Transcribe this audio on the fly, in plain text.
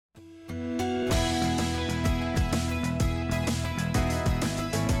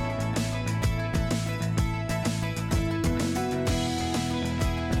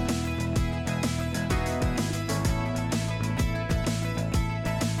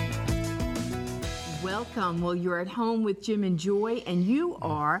Welcome. Well, you're at home with Jim and Joy, and you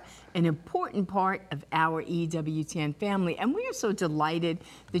are an important part of our EWTN family. And we are so delighted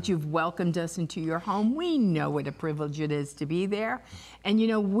that you've welcomed us into your home. We know what a privilege it is to be there. And, you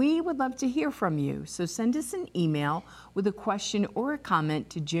know, we would love to hear from you. So send us an email with a question or a comment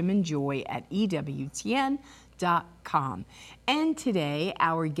to jimandjoy@EWTN.com. And today,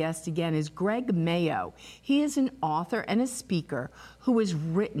 our guest again is Greg Mayo. He is an author and a speaker who has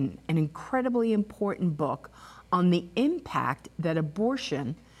written an incredibly important book on the impact that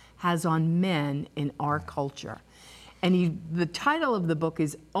abortion has on men in our culture. And the title of the book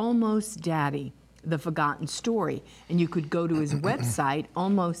is Almost Daddy, The Forgotten Story. And you could go to his website,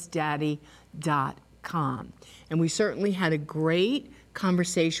 almostdaddy.com. And we certainly had a great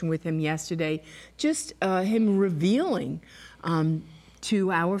conversation with him yesterday, just him revealing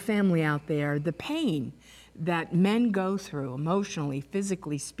to our family out there the pain that men go through emotionally,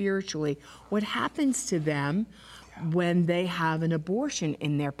 physically, spiritually, what happens to them when they have an abortion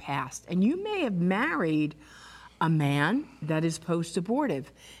in their past. And you may have married a man that is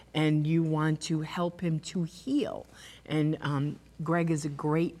post-abortive and you want to help him to heal. And Greg is a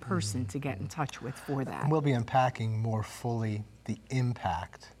great person to get in touch with for that. We'll be unpacking more fully the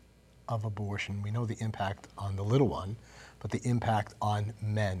impact of abortion. We know the impact on the little one, but the impact on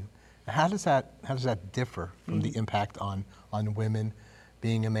men. How does that differ from the impact on women?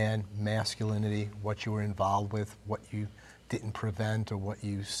 Being a man, masculinity, what you were involved with, what you didn't prevent or what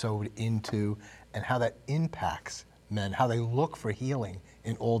you sowed into, and how that impacts men, how they look for healing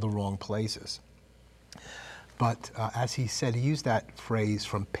in all the wrong places. But as he said, he used that phrase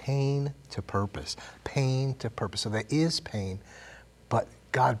from pain to purpose, pain to purpose. So there is pain, but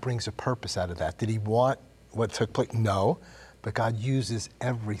God brings a purpose out of that. Did he want what took place? No, but God uses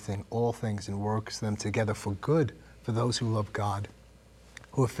everything, all things, and works them together for good for those who love God,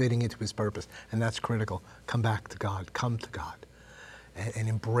 who are fitting into his purpose. And that's critical. Come back to God, come to God, and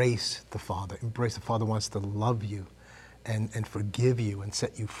embrace the Father. Embrace the Father wants to love you and forgive you and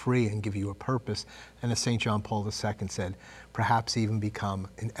set you free and give you a purpose. And as St. John Paul II said, perhaps even become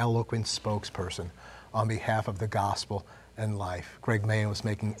an eloquent spokesperson on behalf of the gospel and life. Greg Mayo is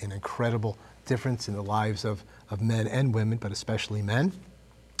making an incredible difference in the lives of men and women, but especially men.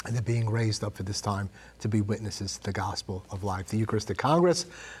 And they're being raised up for this time to be witnesses to the gospel of life. The Eucharistic Congress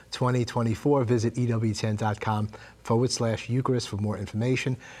 2024, visit EWTN.com/Eucharist for more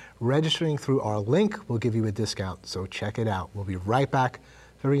information. Registering through our link will give you a discount, so check it out. We'll be right back.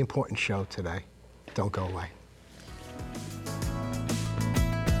 Very important show today. Don't go away.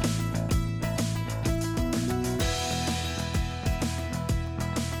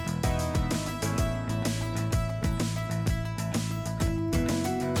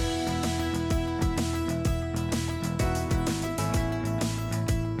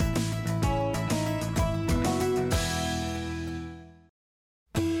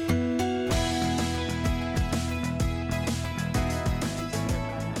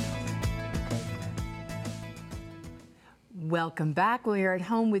 Welcome back. We are at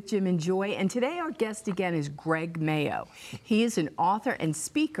home with Jim and Joy, and today our guest again is Greg Mayo. He is an author and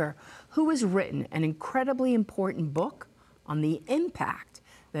speaker who has written an incredibly important book on the impact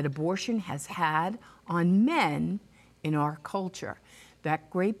that abortion has had on men in our culture. That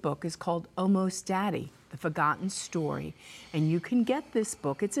great book is called Almost Daddy, The Forgotten Story, and you can get this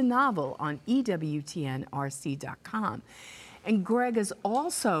book, it's a novel, on EWTNRC.com. And Greg has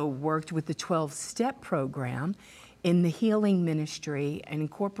also worked with the 12-Step program in the healing ministry and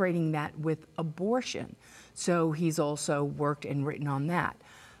incorporating that with abortion. So he's also worked and written on that.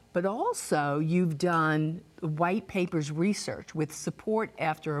 But also you've done white papers research with support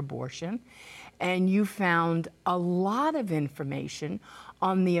after abortion, and you found a lot of information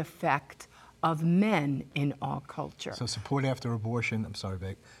on the effect of men in our culture. So support after abortion, I'm sorry,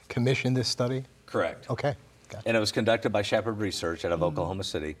 Vic, commissioned this study? Correct. Okay. Gotcha. And it was conducted by Shepherd Research out of Oklahoma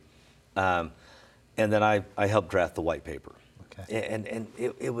City. And then I helped draft the white paper. Okay. And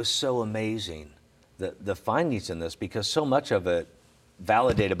it was so amazing, the findings in this, because so much of it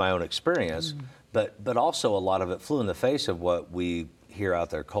validated my own experience, but also a lot of it flew in the face of what we hear out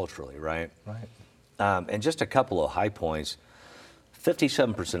there culturally, right? Right. And just a couple of high points.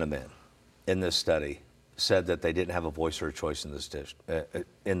 57% of men in this study said that they didn't have a voice or a choice in this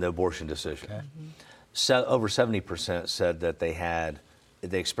in the abortion decision. Okay. So over 70% said that they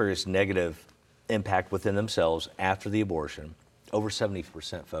experienced negative impact within themselves after the abortion. Over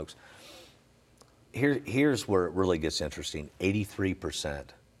 70%, folks. Here's where it really gets interesting. 83%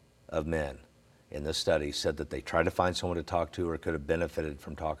 of men in this study said that they tried to find someone to talk to or could have benefited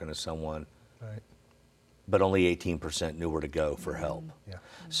from talking to someone. Right. But only 18% knew where to go for help. Yeah.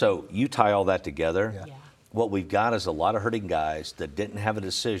 So you tie all that together. Yeah. Yeah. What we've got is a lot of hurting guys that didn't have a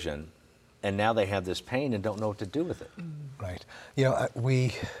decision, and now they have this pain and don't know what to do with it. Right. You know,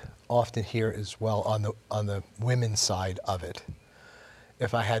 we often hear as well on the women's side of it.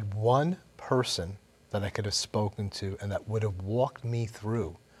 If I had one person that I could have spoken to and that would have walked me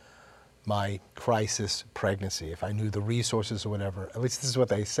through my crisis pregnancy, if I knew the resources or whatever, at least this is what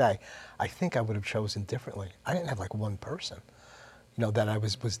they say, I think I would have chosen differently. I didn't have like one person, you know, that I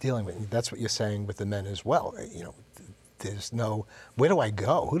was dealing with. That's what you're saying with the men as well. You know, there's no, where do I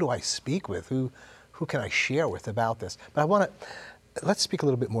go? Who do I speak with? Who can I share with about this? But let's speak a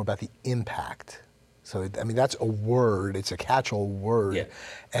little bit more about the impact. So, I mean, that's a word, it's a catch-all word. Yeah.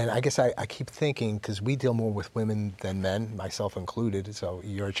 And I guess I keep thinking, because we deal more with women than men, myself included, so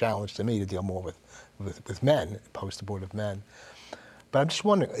you're a challenge to me to deal more with men, post-abortive men. But I'm just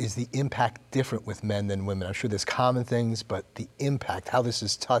wondering, is the impact different with men than women? I'm sure there's common things, but the impact, how this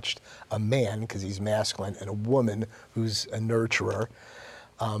has touched a man, because he's masculine, and a woman who's a nurturer,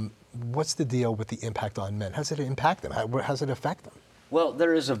 what's the deal with the impact on men? How does it impact them? How does it affect them? Well,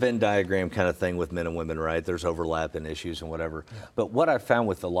 there is a Venn diagram kind of thing with men and women, right? There's overlap in issues and whatever. Yeah. But what I've found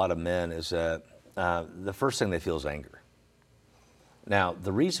with a lot of men is that the first thing they feel is anger. Now,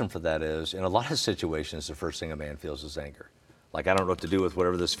 the reason for that is, in a lot of situations, the first thing a man feels is anger. Like, I don't know what to do with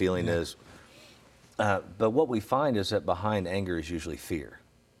whatever this feeling is. But what we find is that behind anger is usually fear.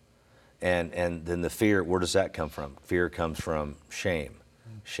 And then the fear, where does that come from? Fear comes from shame.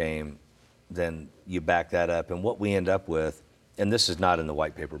 Shame, then you back that up. And what we end up with, and this is not in the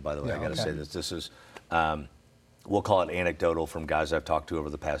white paper, by the way, I got to say this. This is, we'll call it anecdotal from guys I've talked to over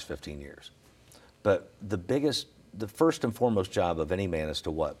the past 15 years. But the first and foremost job of any man is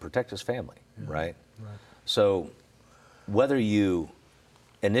to what? Protect his family, right? So whether you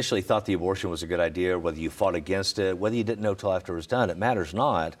initially thought the abortion was a good idea, whether you fought against it, whether you didn't know till after it was done, it matters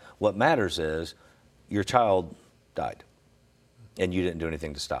not. What matters is your child died, and you didn't do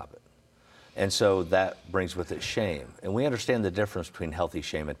anything to stop it. And so that brings with it shame. And we understand the difference between healthy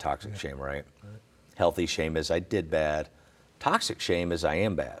shame and toxic shame, right? Healthy shame is I did bad. Toxic shame is I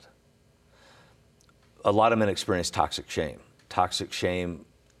am bad. A lot of men experience toxic shame. Toxic shame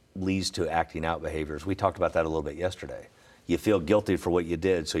leads to acting out behaviors. We talked about that a little bit yesterday. You feel guilty for what you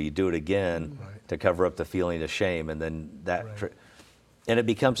did, so you do it again to cover up the feeling of shame, and then and it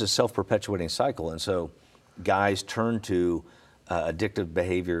becomes a self-perpetuating cycle. And so guys turn to addictive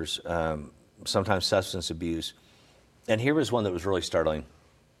behaviors, sometimes substance abuse. And here was one that was really startling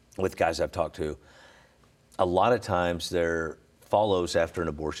with guys I've talked to. A lot of times there follows after an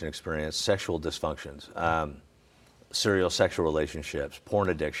abortion experience sexual dysfunctions, serial sexual relationships, porn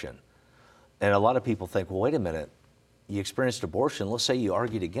addiction. And a lot of people think, well, wait a minute, you experienced abortion, let's say you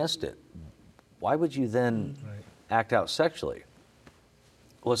argued against it. Why would you then act out sexually?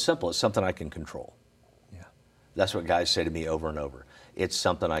 Well, it's simple, it's something I can control. That's what guys say to me over and over. It's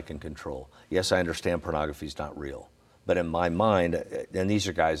something I can control. Yes, I understand pornography is not real. But in my mind, and these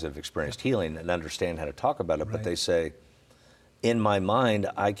are guys that have experienced healing and understand how to talk about it, but they say, in my mind,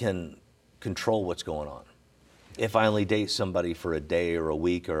 I can control what's going on. If I only date somebody for a day or a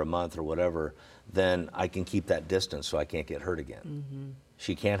week or a month or whatever, then I can keep that distance so I can't get hurt again.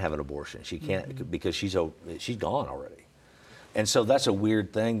 She can't have an abortion. She can't, because she's gone already. And so that's a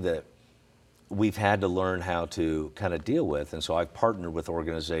weird thing that we've had to learn how to kind of deal with. And so I've partnered with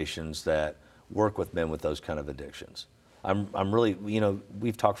organizations that work with men with those kind of addictions. I'm really, you know,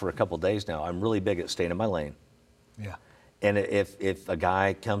 we've talked for a couple of days now. I'm really big at staying in my lane. Yeah. And if a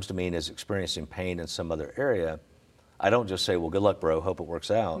guy comes to me and is experiencing pain in some other area, I don't just say, well, good luck, bro, hope it works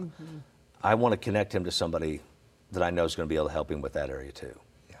out. I want to connect him to somebody that I know is going to be able to help him with that area too.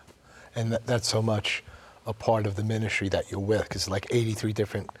 Yeah. And that's so much a part of the ministry that you're with, because like 83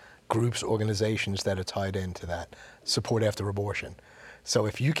 different groups, organizations that are tied into that support after abortion. So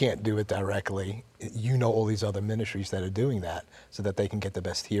if you can't do it directly, you know all these other ministries that are doing that so that they can get the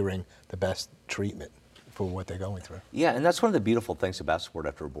best hearing, the best treatment for what they're going through. Yeah, and that's one of the beautiful things about support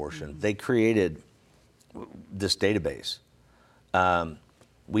after abortion. They created this database.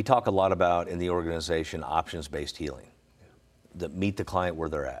 We talk a lot about in the organization options-based healing, that meet the client where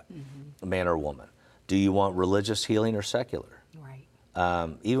they're at, a man or a woman. Do you want religious healing or secular?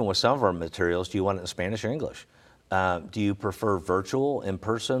 Even with some of our materials, do you want it in Spanish or English? Do you prefer virtual, in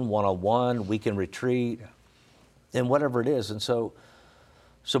person, one-on-one, weekend retreat, and whatever it is? And so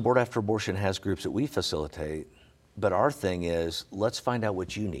Support After Abortion has groups that we facilitate, but our thing is, let's find out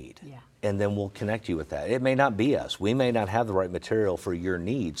what you need, and then we'll connect you with that. It may not be us. We may not have the right material for your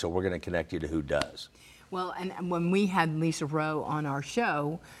needs, so we're going to connect you to who does. Well, and when we had Lisa Rowe on our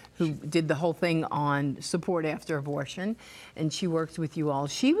show, who did the whole thing on support after abortion, and she works with you all.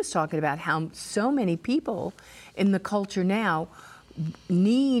 She was talking about how so many people in the culture now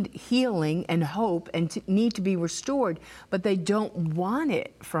need healing and hope and need to be restored, but they don't want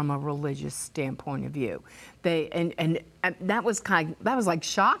it from a religious standpoint of view. And that was like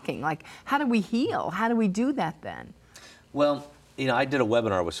shocking. Like, how do we heal? How do we do that then? Well, I did a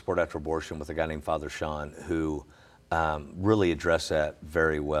webinar with Support After Abortion with a guy named Father Sean who really addressed that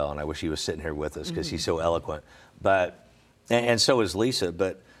very well, and I wish he was sitting here with us because he's so eloquent. But and so is Lisa.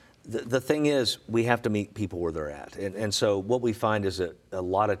 But the thing is, we have to meet people where they're at. And so what we find is that a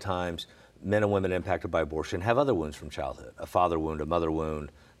lot of times men and women impacted by abortion have other wounds from childhood, a father wound, a mother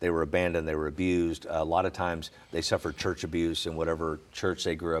wound. They were abandoned, they were abused. A lot of times they suffered church abuse in whatever church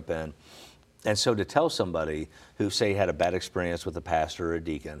they grew up in. And so to tell somebody who, say, had a bad experience with a pastor or a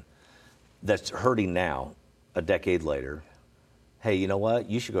deacon that's hurting now, a decade later, hey, you know what?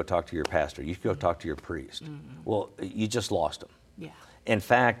 You should go talk to your pastor. You should go talk to your priest. Well, you just lost them. Yeah. In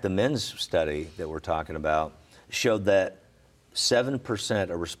fact, the men's study that we're talking about showed that 7%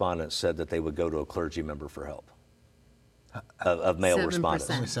 of respondents said that they would go to a clergy member for help, of male 7%.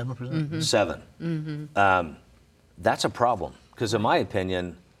 respondents. Only 7%? 7. That's a problem, because in my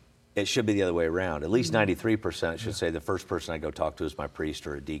opinion, it should be the other way around. At least 93% should say the first person I go talk to is my priest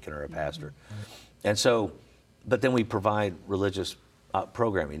or a deacon or a pastor. And so, but then we provide religious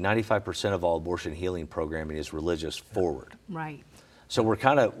programming. 95% of all abortion healing programming is religious forward. Right. So we're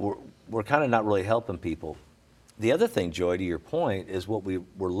kind of not really helping people. The other thing, Joy, to your point, is what we're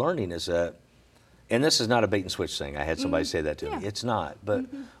learning is that, and this is not a bait and switch thing. I had somebody say that to me. It's not. But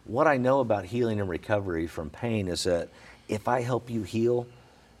what I know about healing and recovery from pain is that if I help you heal,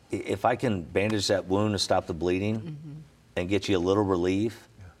 if I can bandage that wound and stop the bleeding and get you a little relief,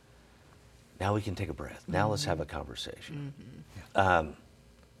 now we can take a breath. Now let's have a conversation.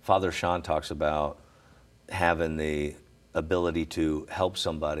 Father Sean talks about having the ability to help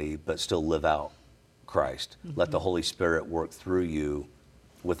somebody but still live out Christ. Let the Holy Spirit work through you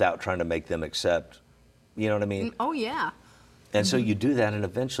without trying to make them accept, you know what I mean? Oh, yeah. And so you do that, and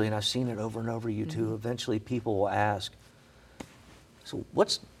eventually, and I've seen it over and over, you too, eventually people will ask, so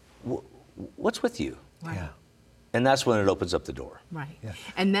what's with you? Right. Yeah. And that's when it opens up the door. Right. Yeah.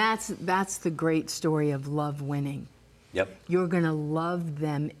 And that's the great story of love winning. Yep. You're going to love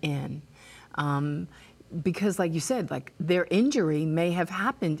them in. Because like you said, like their injury may have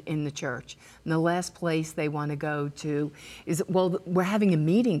happened in the church. And the last place they want to go to is, well, we're having a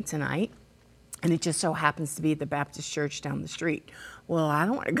meeting tonight, and it just so happens to be at the Baptist church down the street. Well, I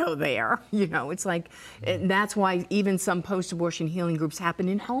don't want to go there. It's like, and that's why even some post-abortion healing groups happen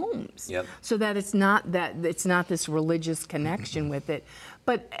in homes. Yep. So that it's not this religious connection with it.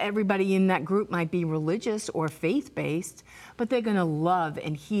 But everybody in that group might be religious or faith-based, but they're going to love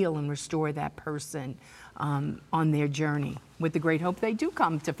and heal and restore that person on their journey with the great hope they do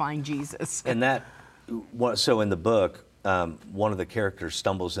come to find Jesus. And so in the book, one of the characters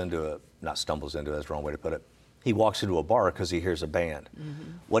not stumbles into it, that's the wrong way to put it. He walks into a bar because he hears a band.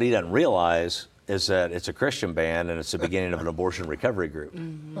 What he doesn't realize is that it's a Christian band and it's the beginning of an abortion recovery group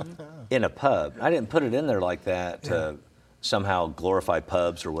in a pub. I didn't put it in there like that to somehow glorify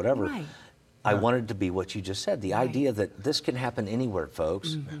pubs or whatever. Right. I wanted to be what you just said, the idea that this can happen anywhere,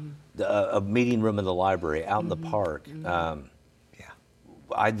 folks. A meeting room in the library, out in the park.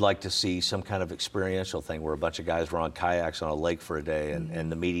 I'd like to see some kind of experiential thing where a bunch of guys were on kayaks on a lake for a day and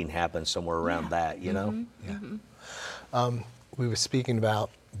the meeting happened somewhere around that, you know? We were speaking about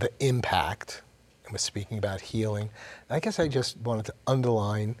the impact, and we're speaking about healing. And I guess I just wanted to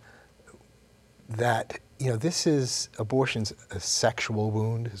underline that, abortion's a sexual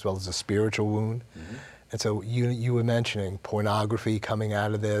wound as well as a spiritual wound. And so you were mentioning pornography coming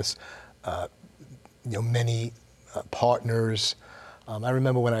out of this, many partners. I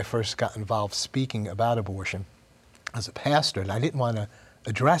remember when I first got involved speaking about abortion as a pastor, and I didn't want to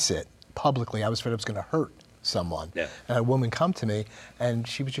address it publicly. I was afraid it was going to hurt someone. Yeah. And a woman come to me, and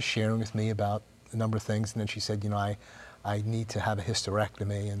she was just sharing with me about a number of things, and then she said, I need to have a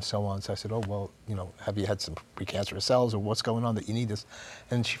hysterectomy and so on. So I said, oh, well, have you had some precancerous cells or what's going on that you need this?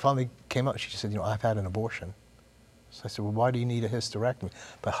 And she finally came out and she said, I've had an abortion. So I said, well, why do you need a hysterectomy?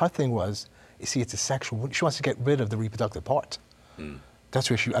 But her thing was, you see, it's a sexual, she wants to get rid of the reproductive parts. That's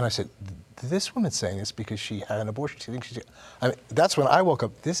where and I said, this woman's saying this because she had an abortion. She thinks that's when I woke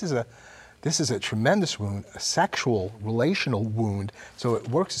up. This is a tremendous wound, a sexual, relational wound. So it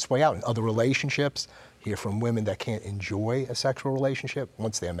works its way out in other relationships. Hear from women that can't enjoy a sexual relationship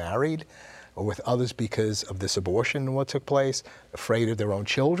once they're married, or with others because of this abortion and what took place, afraid of their own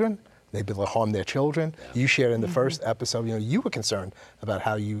children. maybe they'll harm their children. You shared in the first episode, you were concerned about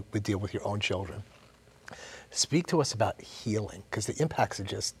how you would deal with your own children. Speak to us about healing, because the impacts are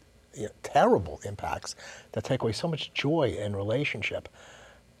just terrible impacts that take away so much joy in relationship.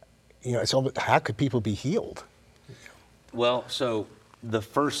 It's almost, how could people be healed? Well, so the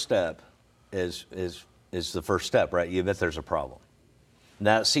first step is the first step, right? You admit there's a problem.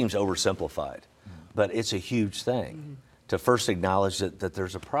 Now, it seems oversimplified, but it's a huge thing to first acknowledge that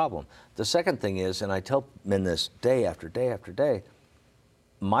there's a problem. The second thing is, and I tell men this day after day after day,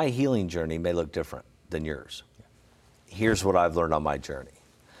 my healing journey may look different than yours. Here's what I've learned on my journey.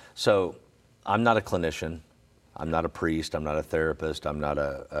 So I'm not a clinician. I'm not a priest. I'm not a therapist. I'm not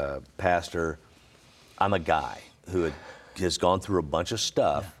a pastor. I'm a guy who has gone through a bunch of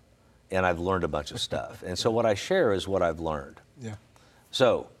stuff, and I've learned a bunch of stuff. And so what I share is what I've learned. Yeah.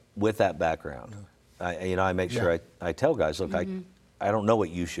 So with that background, I make sure I tell guys, look, I don't know what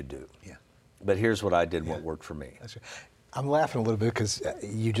you should do. Yeah. But here's what I did, what worked for me. That's right. I'm laughing a little bit because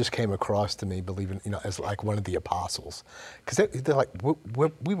you just came across to me, as like one of the apostles. Because they're like,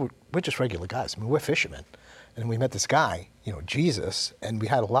 we're just regular guys. I mean, we're fishermen. And we met this guy, Jesus, and we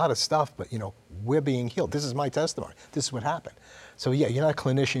had a lot of stuff, but, we're being healed. This is my testimony. This is what happened. So yeah, you're not a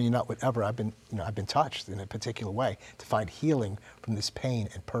clinician, you're not whatever. I've been touched in a particular way to find healing from this pain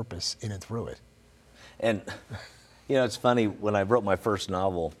and purpose in and through it. And, it's funny, when I wrote my first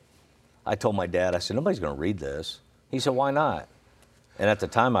novel, I told my dad, I said, nobody's going to read this. He said, why not? And at the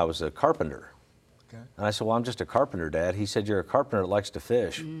time, I was a carpenter. Okay. And I said, well, I'm just a carpenter, Dad. He said, you're a carpenter that likes to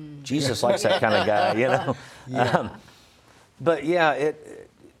fish. Jesus likes that kind of guy, Yeah. But yeah,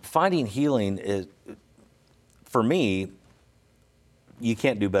 finding healing is, for me, you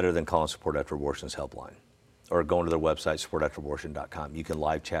can't do better than calling Support After Abortion's helpline or going to their website, supportafterabortion.com. You can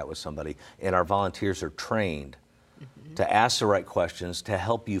live chat with somebody, and our volunteers are trained to ask the right questions to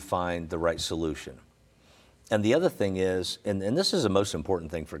help you find the right solution. And the other thing is, and this is the most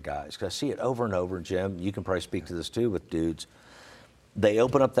important thing for guys, because I see it over and over, Jim, you can probably speak to this too with dudes. They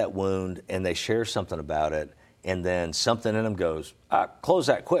open up that wound and they share something about it, and then something in them goes, close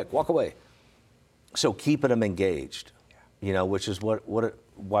that quick, walk away. So keeping them engaged, which is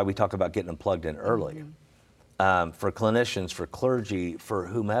why we talk about getting them plugged in early. For clinicians, for clergy, for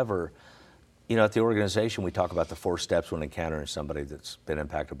whomever, at the organization we talk about the 4 steps when encountering somebody that's been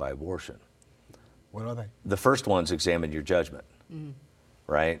impacted by abortion. What are they? The first one's examine your judgment,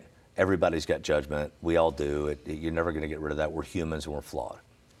 right? Everybody's got judgment. We all do. You're never going to get rid of that. We're humans and we're flawed.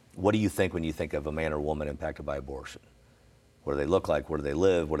 What do you think when you think of a man or woman impacted by abortion? What do they look like? Where do they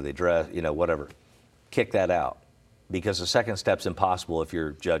live? What do they dress? Whatever. Kick that out, because the second step's impossible if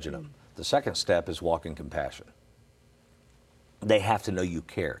you're judging them. The second step is walk in compassion. They have to know you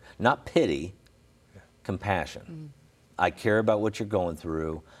care. Not pity, compassion. I care about what you're going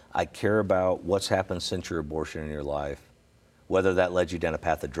through. I care about what's happened since your abortion in your life, whether that led you down a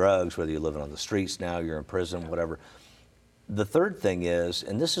path of drugs, whether you're living on the streets now, you're in prison, whatever. The third thing is,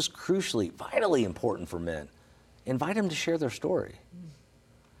 and this is crucially, vitally important for men, invite them to share their story.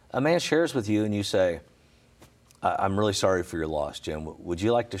 A man shares with you and you say, I'm really sorry for your loss, Jim. Would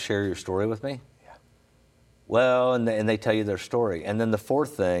you like to share your story with me? Yeah. Well, and they tell you their story. And then the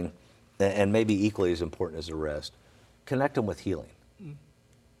fourth thing, and maybe equally as important as the rest, connect them with healing.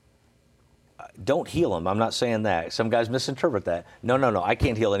 Don't heal them. I'm not saying that. Some guys misinterpret that. No. I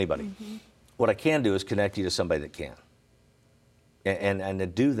can't heal anybody. What I can do is connect you to somebody that can. And to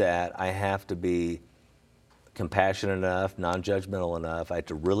do that, I have to be compassionate enough, non-judgmental enough. I have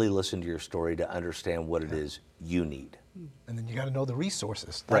to really listen to your story to understand what it is you need. And then you got to know the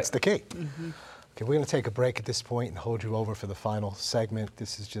resources. That's the key. Okay, we're going to take a break at this point and hold you over for the final segment.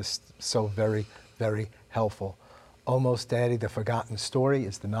 This is just so very, very helpful. Almost Daddy, The Forgotten Story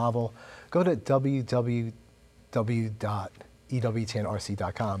is the novel. Go to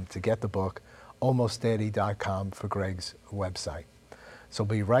www.ewtnrc.com to get the book, almostdaddy.com for Greg's website. So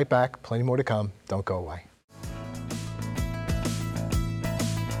we'll be right back. Plenty more to come. Don't go away.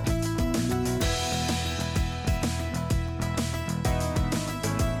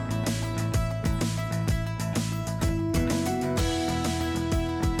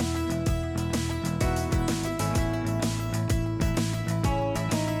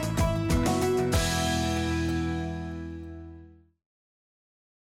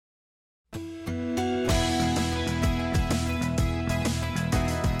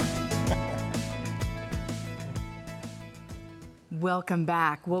 Welcome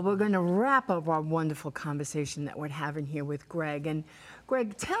back. Well, we're going to wrap up our wonderful conversation that we're having here with Greg. And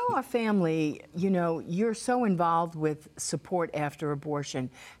Greg, tell our family, you're so involved with support after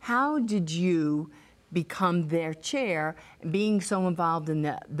abortion. How did you become their chair, being so involved in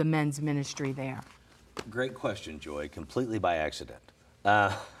the men's ministry there? Great question, Joy. Completely by accident.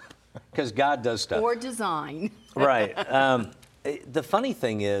 Because God does stuff. Or design. Right. The funny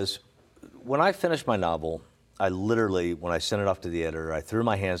thing is, when I finished my novel, I literally, when I sent it off to the editor, I threw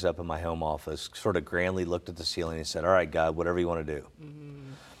my hands up in my home office, sort of grandly looked at the ceiling and said, all right, God, whatever you want to do.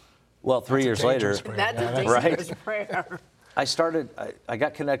 Well, 3 years later, That's a dangerous prayer. I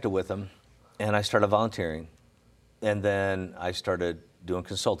got connected with him, and I started volunteering. And then I started doing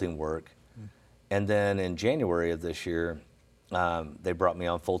consulting work. And then in January of this year, they brought me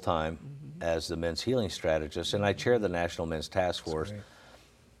on full-time as the men's healing strategist, and I chair the National Men's Task Force.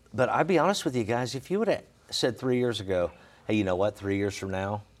 But I'll be honest with you guys, if you would have said 3 years ago, hey, you know what, 3 years from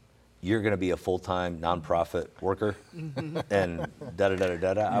now, you're going to be a full-time nonprofit worker, and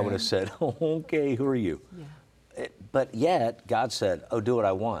da-da-da-da-da, I would have said, okay, who are you? But yet, God said, oh, do what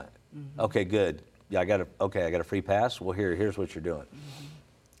I want. Okay, good. Yeah, I got a free pass. Well, here's what you're doing.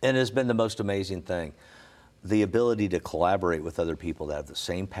 And it's been the most amazing thing. The ability to collaborate with other people that have the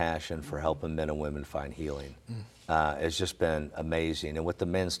same passion for helping men and women find healing has just been amazing. And with the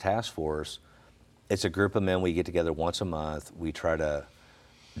Men's Task Force, it's a group of men. We get together once a month. We try to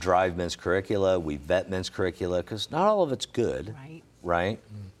drive men's curricula. We vet men's curricula, because not all of it's good, right?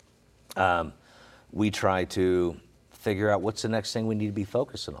 We try to figure out what's the next thing we need to be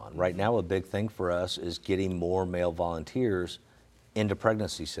focusing on. Right now, a big thing for us is getting more male volunteers into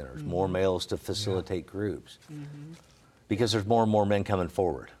pregnancy centers, more males to facilitate groups, because there's more and more men coming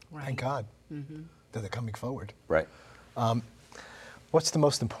forward. Thank God that they're coming forward. Right. What's the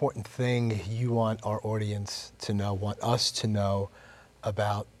most important thing you want our audience to know, want us to know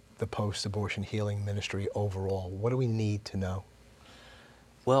about the post-abortion healing ministry overall? What do we need to know?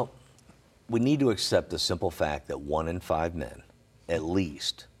 Well, we need to accept the simple fact that 1 in 5 men, at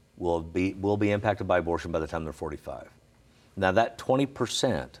least, will be impacted by abortion by the time they're 45. Now, that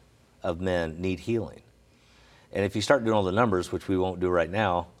 20% of men need healing. And if you start doing all the numbers, which we won't do right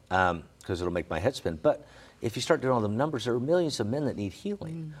now, because it'll make my head spin, but if you start doing all the numbers, there are millions of men that need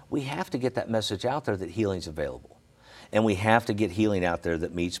healing. We have to get that message out there that healing's available. And we have to get healing out there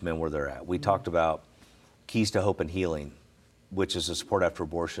that meets men where they're at. We talked about Keys to Hope and Healing, which is a Support After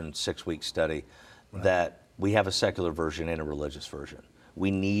Abortion 6-week study, that we have a secular version and a religious version.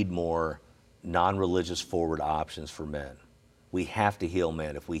 We need more non-religious forward options for men. We have to heal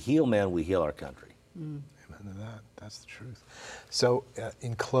men. If we heal men, we heal our country. Amen to that. That's the truth. So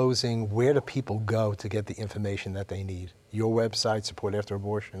in closing, where do people go to get the information that they need? Your website,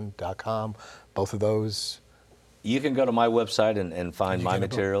 supportafterabortion.com, both of those? You can go to my website and find my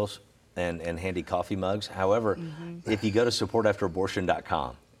materials and handy coffee mugs. However, if you go to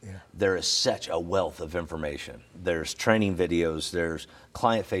supportafterabortion.com, there is such a wealth of information. There's training videos, there's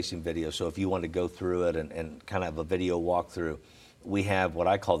client-facing videos. So if you want to go through it and kind of have a video walkthrough, we have what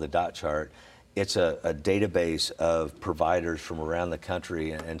I call the dot chart. It's a database of providers from around the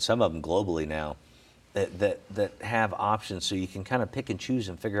country, and some of them globally now, that have options, so you can kind of pick and choose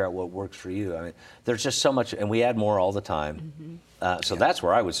and figure out what works for you. I mean, there's just so much, and we add more all the time. So that's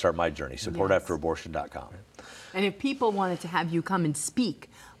where I would start my journey, supportafterabortion.com. And if people wanted to have you come and speak,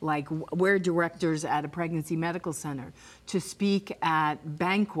 like we're directors at a pregnancy medical center, to speak at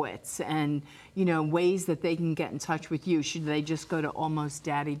banquets and, you know, ways that they can get in touch with you, should they just go to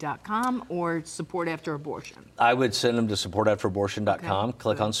almostdaddy.com or Support After Abortion? I would send them to supportafterabortion.com,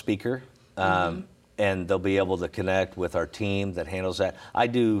 click on speaker, and they'll be able to connect with our team that handles that. I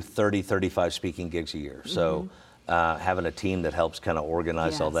do 30, 35 speaking gigs a year, so having a team that helps kind of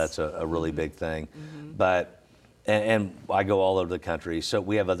organize all that's a really big thing. But and I go all over the country, so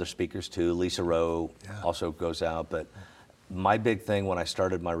we have other speakers too. Lisa Rowe also goes out, but my big thing when I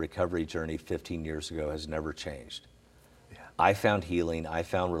started my recovery journey 15 years ago has never changed. I found healing, I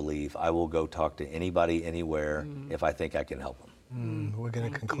found relief. I will go talk to anybody, anywhere, if I think I can help them. We're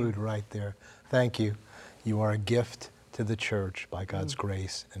going to conclude right there. Thank you. You are a gift to the church by God's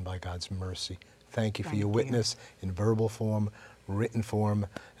grace and by God's mercy. Thank you for your witness in verbal form, written form,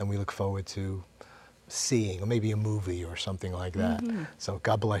 and we look forward to seeing, or maybe a movie or something like that. So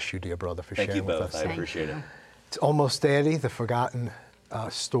God bless you, dear brother, for sharing with us. Thank you both. I appreciate it. It's Almost Daddy, the forgotten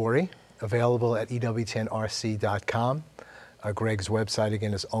story, available at EWTNRC.com. Greg's website,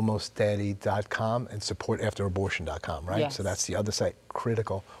 again, is almostdaddy.com and supportafterabortion.com, right? Yes. So that's the other site,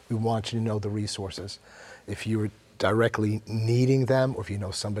 critical. We want you to know the resources. If you're directly needing them, or if you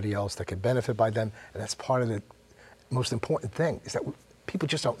know somebody else that could benefit by them, and that's part of the most important thing, is that people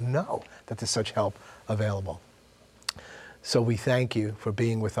just don't know that there's such help available. So we thank you for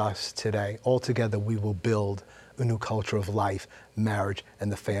being with us today. All together, we will build a new culture of life, marriage,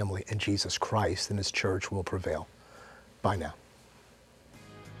 and the family, and Jesus Christ and his church will prevail. Bye now.